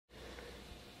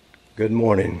Good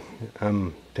morning.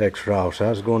 I'm Tex Ross. I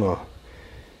was going to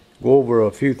go over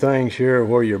a few things here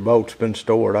where your boat's been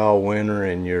stored all winter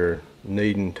and you're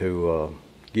needing to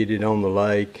get it on the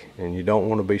lake, and you don't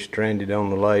want to be stranded on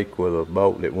the lake with a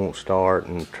boat that won't start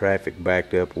and traffic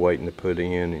backed up waiting to put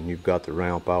in, and you've got the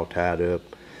ramp all tied up.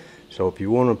 So if you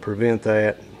want to prevent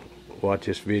that, watch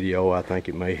this video. I think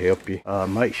it may help you.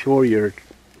 Make sure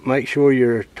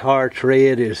your tar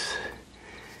tread is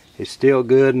still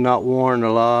good and not worn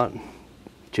a lot.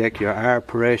 Check your air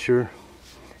pressure.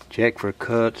 Check for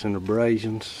cuts and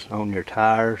abrasions on your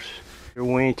tires. Your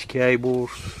winch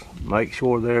cables, make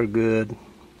sure they're good.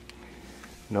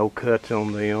 No cuts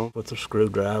on them. With a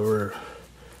screwdriver,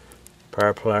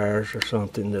 power pliers or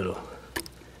something that'll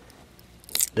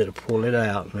pull it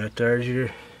out. And right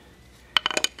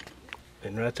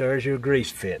there's your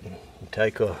grease fitting. You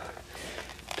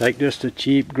take just a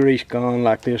cheap grease gun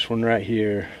like this one right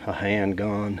here, a hand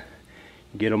gun.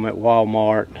 Get them at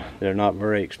Walmart. They're not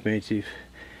very expensive.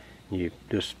 You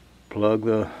just plug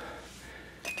the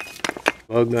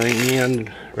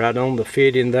end right on the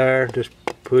fitting there. Just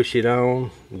push it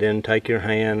on. Then take your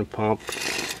hand and pump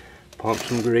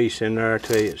some grease in there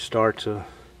till it starts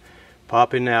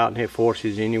popping out, and it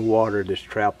forces any water that's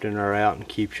trapped in there out and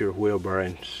keeps your wheel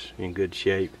bearings in good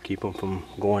shape. Keep them from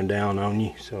going down on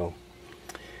you. So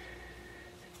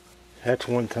that's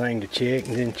one thing to check.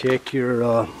 And then check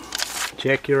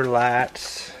your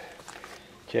lights.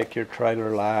 Check your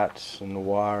trailer lights and the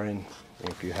wiring.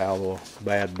 If you have a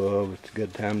bad bulb, it's a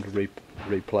good time to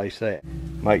replace that.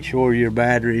 Make sure your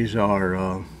batteries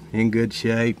are in good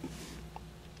shape,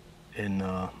 and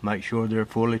make sure they're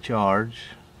fully charged.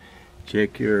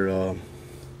 Check your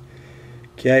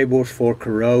cables for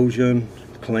corrosion.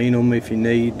 Clean them if you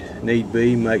need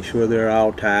be. Make sure they're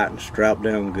all tight and strapped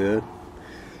down good.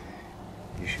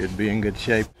 You should be in good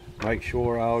shape. Make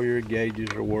sure all your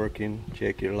gauges are working.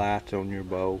 Check your lights on your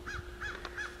boat.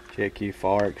 Check your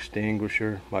fire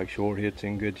extinguisher. Make sure it's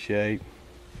in good shape.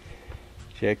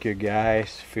 Check your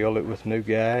gas. Fill it with new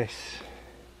gas.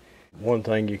 One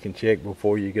thing you can check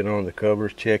before you get on the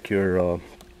covers, check your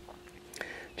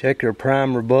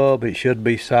primer bulb. It should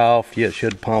be soft. It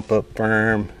should pump up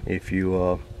firm. If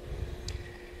you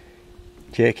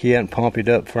check it and pump it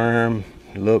up firm,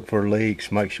 look for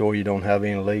leaks. Make sure you don't have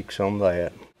any leaks on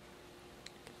that.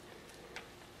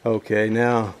 Okay,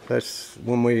 now that's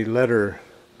when we let her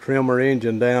trim her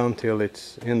engine down till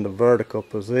it's in the vertical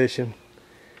position.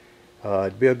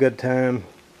 It'd be a good time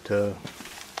to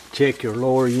check your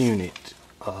lower unit.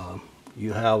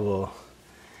 You have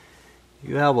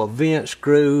a vent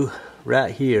screw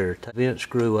right here. Take the vent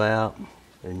screw out,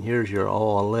 and here's your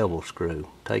oil level screw.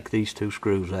 Take these two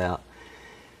screws out.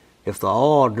 If the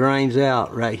oil drains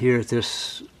out right here at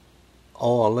this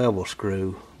oil level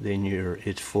screw, then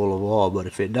it's full of oil. But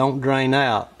if it don't drain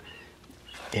out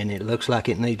and it looks like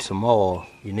it needs some oil,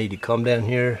 you need to come down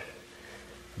here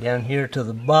to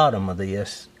the bottom of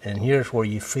this, and here's where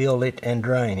you fill it and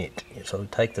drain it. So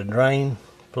take the drain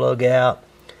plug out,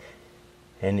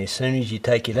 and as soon as you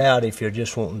take it out, if you're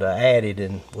just wanting to add it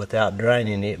and without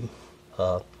draining it,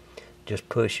 just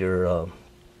push your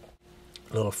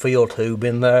little fill tube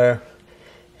in there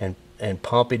and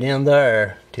pump it in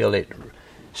there till it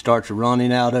starts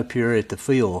running out up here at the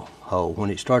fill hole. When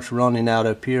it starts running out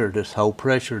up here, just hold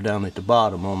pressure down at the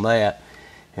bottom on that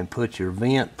and put your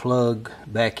vent plug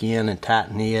back in and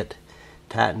tighten it.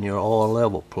 Tighten your oil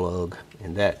level plug,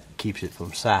 and that keeps it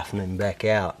from siphoning back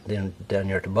out. Then down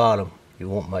here at the bottom, you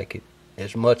won't make it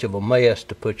as much of a mess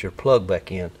to put your plug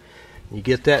back in. You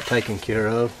get that taken care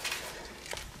of,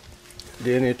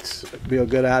 then it'd be a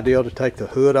good idea to take the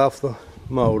hood off the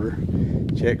motor.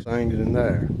 Check things in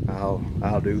there.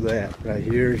 I'll do that. Right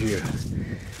here is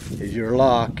your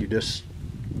lock. You just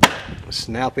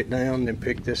snap it down and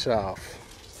pick this off.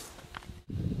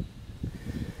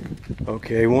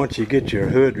 Okay, once you get your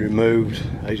hood removed,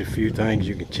 there's a few things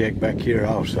you can check back here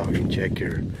also. You can check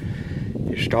your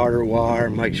starter wire,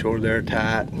 make sure they're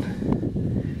tight.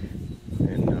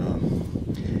 And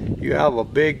you have a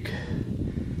big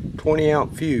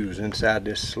 20-amp fuse inside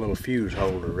this little fuse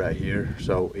holder right here.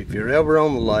 So if you're ever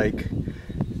on the lake,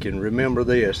 you can remember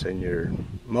this, and your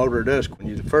motor does.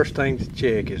 The first thing to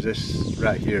check is this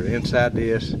right here. Inside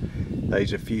this,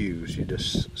 there's a fuse. You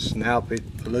just snap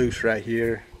it loose right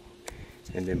here,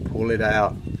 and then pull it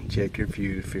out and check your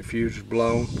fuse. If your fuse is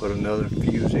blown, put another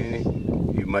fuse in it.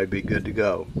 You may be good to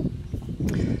go.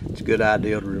 It's a good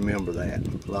idea to remember that.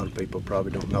 A lot of people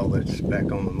probably don't know that it's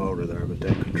back on the motor there, but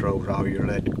that controls all your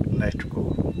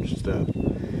electrical stuff.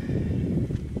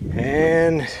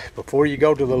 And before you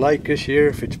go to the lake this year,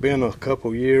 if it's been a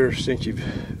couple years since you've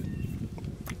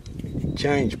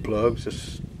change plugs,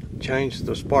 just change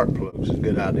the spark plugs. It's a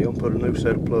good idea. Put a new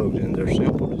set of plugs in. They're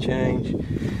simple to change.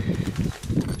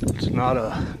 It's not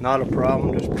a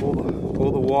problem. Just pull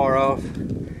the wire off.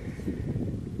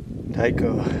 Take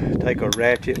a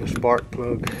ratchet and a spark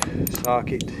plug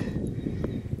socket.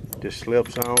 Just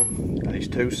slips on. These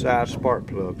two side spark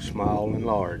plugs, small and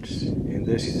large. In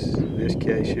this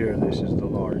case here, this is the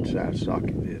large side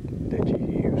socket that you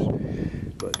use.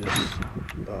 But just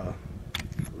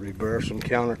reverse them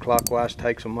counterclockwise,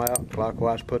 takes them out.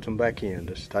 Clockwise puts them back in.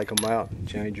 Just take them out and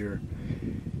change your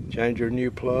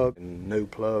new plug. And new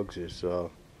plugs is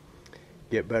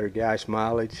get better gas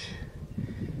mileage,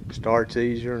 starts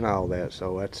easier and all that.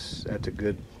 So that's a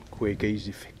good, quick,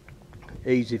 easy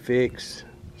fix.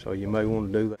 So you may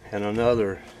want to do that. And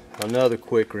another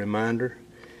quick reminder,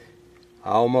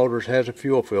 all motors has a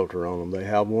fuel filter on them. They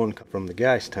have one from the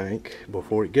gas tank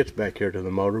before it gets back here to the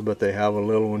motor, but they have a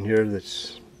little one here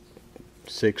that's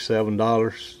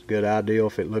 $6-7. Good idea.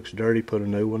 If it looks dirty, put a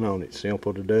new one on it.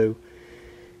 Simple to do.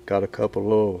 Got a couple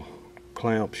little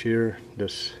clamps here.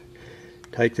 Just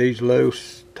take these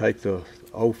loose, take the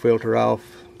old filter off,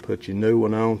 put your new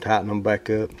one on, tighten them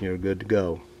back up, and you're good to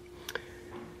go.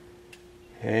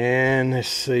 And let's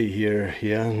see here,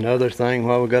 yeah, another thing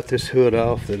while we got this hood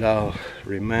off that I'll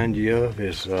remind you of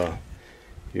is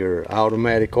your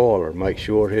automatic oiler. Make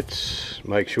sure it's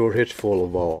full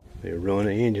of oil. You'll ruin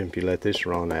the engine if you let this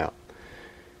run out.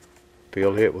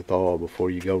 Fill it with oil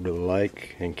before you go to the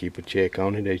lake, and keep a check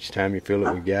on it. Each time you fill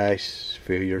it with gas,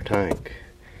 fill your tank.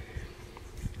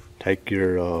 Take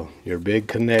your big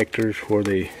connectors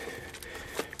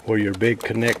where your big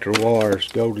connector wires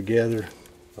go together.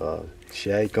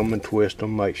 Shake them and twist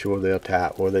them, make sure they're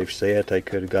tight where they've set. They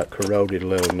could have got corroded a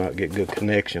little, not get good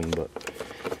connection, but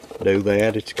do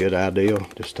that. It's a good idea.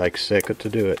 Just take a second to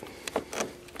do it.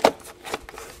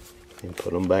 And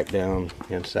put them back down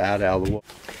inside out of the water.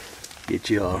 Get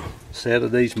you a set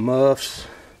of these muffs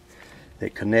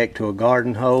that connect to a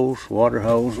garden hose, water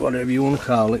hose, whatever you want to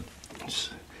call it.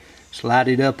 Slide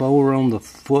it up over on the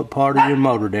foot part of your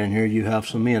motor down here. You have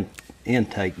some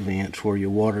intake vents where your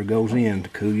water goes in to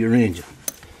cool your engine.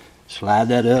 Slide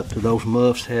that up to those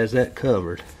muffs, has that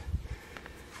covered.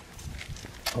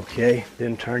 Okay,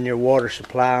 then turn your water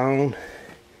supply on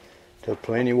till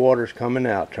plenty of water's coming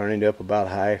out. Turn it up about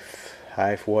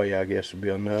halfway, I guess would be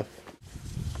enough.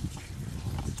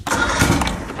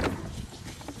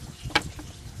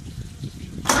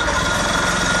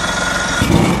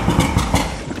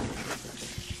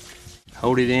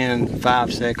 Hold it in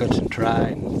 5 seconds and try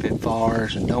it. If it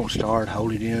fires and don't start,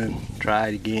 hold it in, try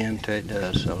it again until it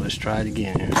does. So let's try it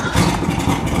again here.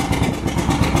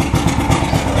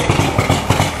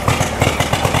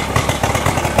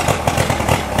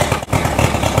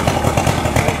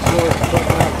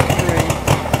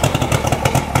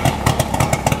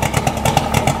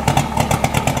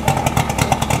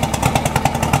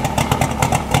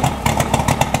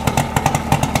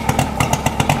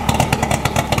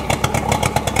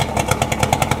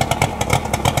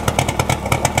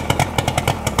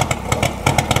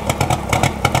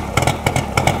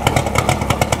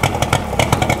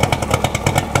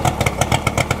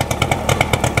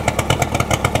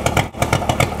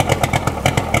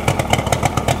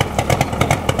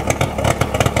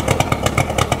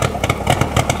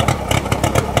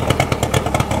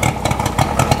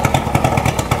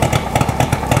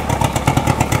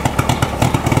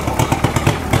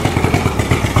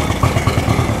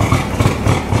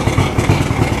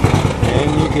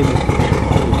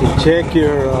 You can check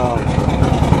your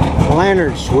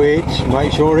lantern switch,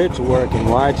 make sure it's working.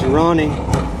 While it's running,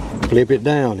 flip it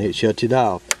down, it shuts it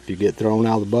off. If you get thrown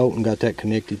out of the boat and got that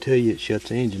connected to you, it shuts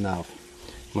the engine off.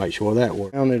 Make sure that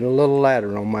works. I mounted a little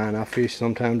ladder on mine. I fish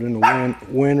sometimes in the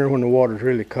winter when the water's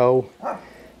really cold.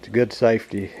 It's a good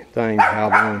safety thing to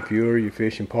have on. If your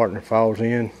fishing partner falls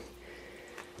in,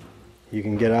 you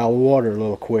can get out of the water a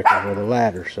little quicker with a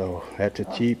ladder. So that's a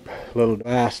cheap little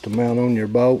device to mount on your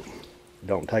boat.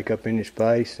 Don't take up any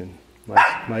space and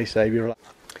may save your life.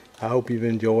 I hope you've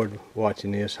enjoyed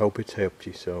watching this. Hope it's helped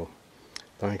you. So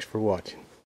thanks for watching.